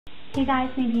Hey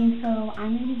guys, Nadine. So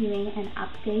I'm going to be doing an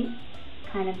update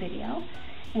kind of video,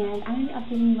 and I'm going to be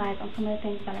updating you guys on some of the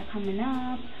things that are coming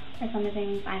up or some of the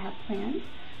things I have planned.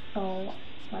 So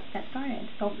let's get started.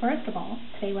 So first of all,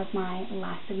 today was my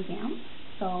last exam,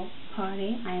 so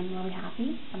party. I am really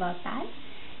happy about that,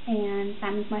 and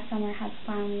that means my summer has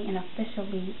finally and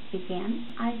officially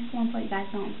began. I just want to let you guys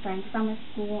know I'm starting summer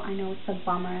school. I know it's a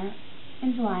bummer.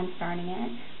 In July I'm starting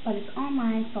it, but it's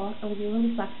online, so it'll be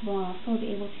really flexible, and I'll still be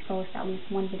able to post at least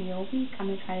one video a week. I'm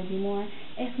going to try to do more.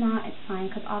 If not, it's fine,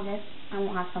 because August I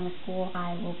won't have summer school.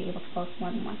 I will be able to post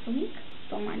more than once a week.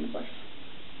 Don't mind the bush.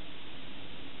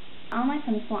 Online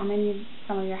summer school, I'm going to need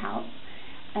some of your help,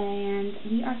 and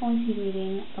we are going to be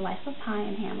reading The Life of Pi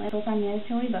and Hamlet. Those are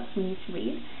mandatory books we need to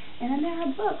read, and then there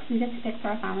are books we get to pick for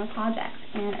our final project,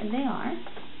 and they are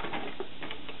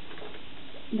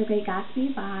The Great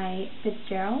Gatsby by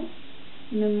Fitzgerald,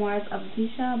 Memoirs of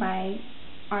Geisha by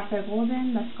Arthur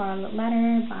Golden, The Scarlet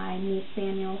Letter by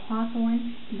Nathaniel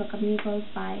Hawthorne, The Book of Negroes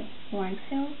by Lawrence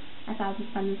Hill, A Thousand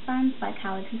Sons and Sons by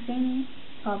Khaled Hosseini,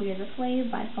 12 Years a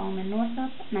Slave by Solomon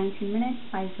Northup, 19 Minutes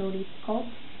by Jodi Picoult,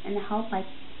 and The Help by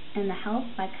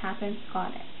Catherine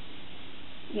Scott.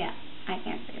 Yeah, I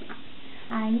can't say that.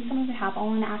 I need some of your help. I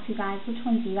want to ask you guys, which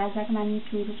ones do you guys recommend me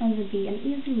to read? Which ones would be an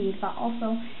easy read, but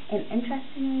also an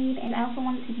interesting read? And I also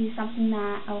want it to be something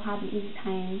that I'll have an easy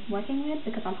time working with,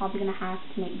 because I'm probably going to have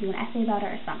to do an essay about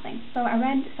it or something. So I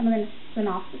read some of the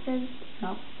synopsises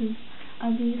of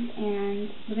these, and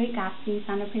The Great Gatsby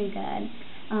sounded pretty good.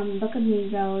 Book of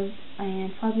Negroes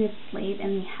and 12 Years a Slave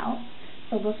and The Help.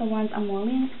 So those are ones I'm more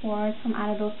leaning towards. From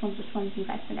out of those ones, which ones do you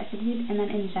guys think I should read? And then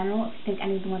in general, if you think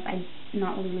any of the ones I'm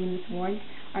not really leaning towards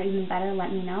are even better,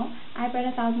 let me know. I've read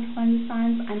A Thousand Sons and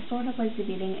Sons. I'm sort of like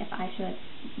debating if I should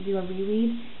do a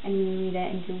reread and reread it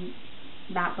and do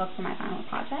that book for my final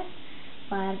project.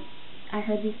 But I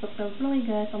heard these books are really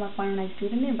good, so I'm like, why don't I just do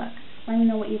the new book? Let me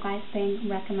know what you guys think,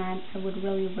 recommend. I would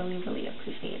really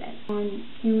appreciate it. On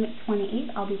June 28th,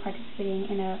 I'll be participating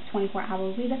in a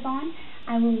 24-hour readathon.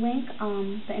 I will link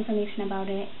the information about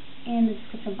it in the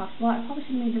description box below. I probably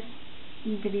should have made this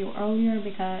video earlier,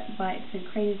 but it's been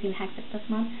crazy and hectic this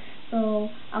month. So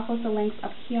I'll post the links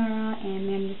of Kiara and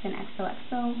Manuson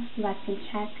XOXO. You guys can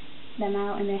check them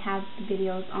out, and they have the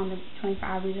videos on the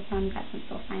 24-hour readathon. You guys can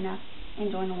still sign up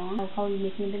and join along. I'll probably be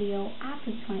making a video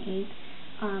after the 28th.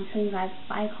 Showing you guys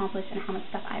what I accomplished and how much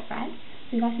stuff I've read.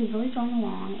 So you guys should really join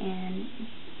along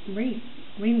and read.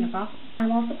 Reading is awesome.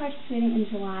 I'm also participating in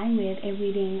July with a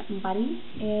reading buddy.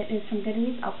 It is from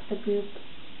Goodreads. I'll put the group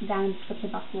down in the description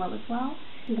box below as well.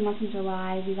 Through the month of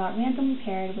July, we got randomly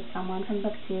paired with someone from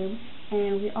Booktube,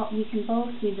 and we can both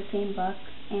read the same book,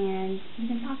 and we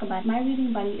can talk about it. My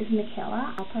reading buddy is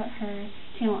Michaela. I'll put her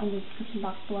channel in the description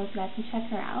box below so you guys can check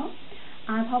her out.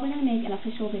 I'm probably going to make an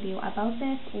official video about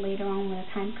this later on when the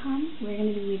time comes. We're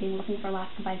going to be reading Looking for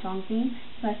Alaska by John Green,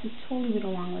 so I should totally read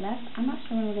along with us. I'm not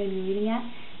sure when we're going to be reading it.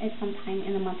 It's sometime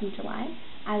in the month of July.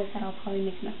 As I said, I'll probably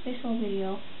make an official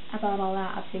video about all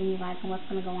that, updating you guys on what's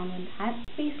going to go on with that.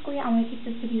 Basically, I'm going to keep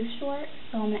this video short,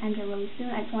 so I'm going to end it really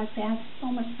soon. I just want to say I have so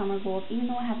much summer goals.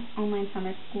 Even though I have online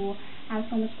summer school, I have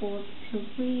so much goals to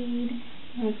read.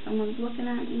 And someone's looking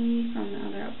at me from the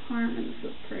other apartment.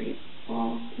 This is pretty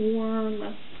awkward.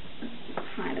 Let's just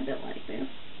hide a bit like this.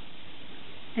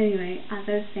 Anyway, as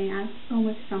I was saying, I have so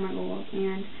much summer goals,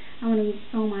 and I want to read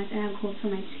so much. I have goals for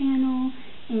my channel,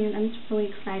 and I'm just really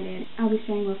excited. I'll be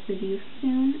sharing those with you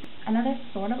soon. Another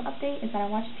sort of update is that I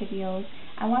watched videos.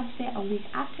 I watched it a week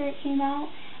after it came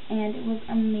out, and it was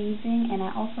amazing. And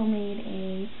I also made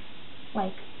a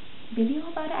video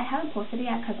about it. I haven't posted it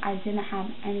yet because I didn't have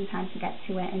any time to get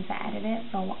to it and to edit it,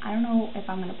 so I don't know if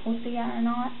I'm going to post it yet or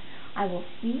not. I will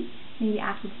see. Maybe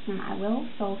after this one I will.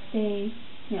 So stay,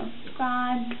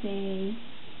 subscribe, stay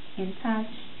in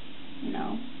touch,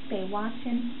 stay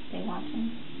watching.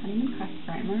 I didn't even press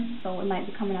timer, so it might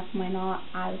be coming up, might not.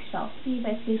 I shall see.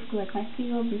 But it's basically like my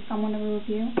field and someone to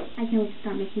review. I can't wait to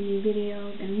start making new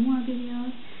videos and more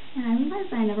videos. And I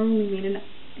realized I never really made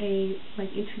a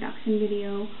introduction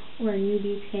video or a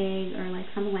newbie tag or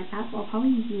something like that, so I'll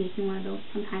probably be making one of those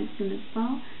sometime soon as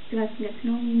well, so you guys can get to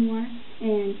know me more,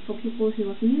 and so people who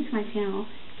are new to my channel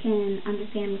can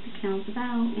understand what the channel's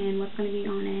about and what's going to be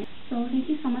on it. So thank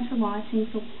you so much for watching.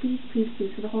 So please,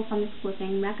 for the whole summer school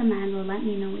thing, recommend or let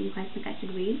me know what you guys think I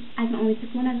should read. I can only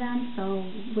pick one of them, so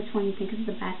which one you think is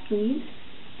the best read.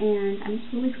 And I'm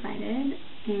just really excited,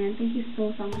 and thank you so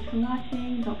much for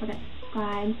watching. Don't forget to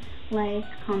subscribe, like,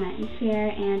 comment, and share,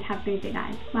 and have a great day,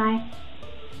 guys. Bye.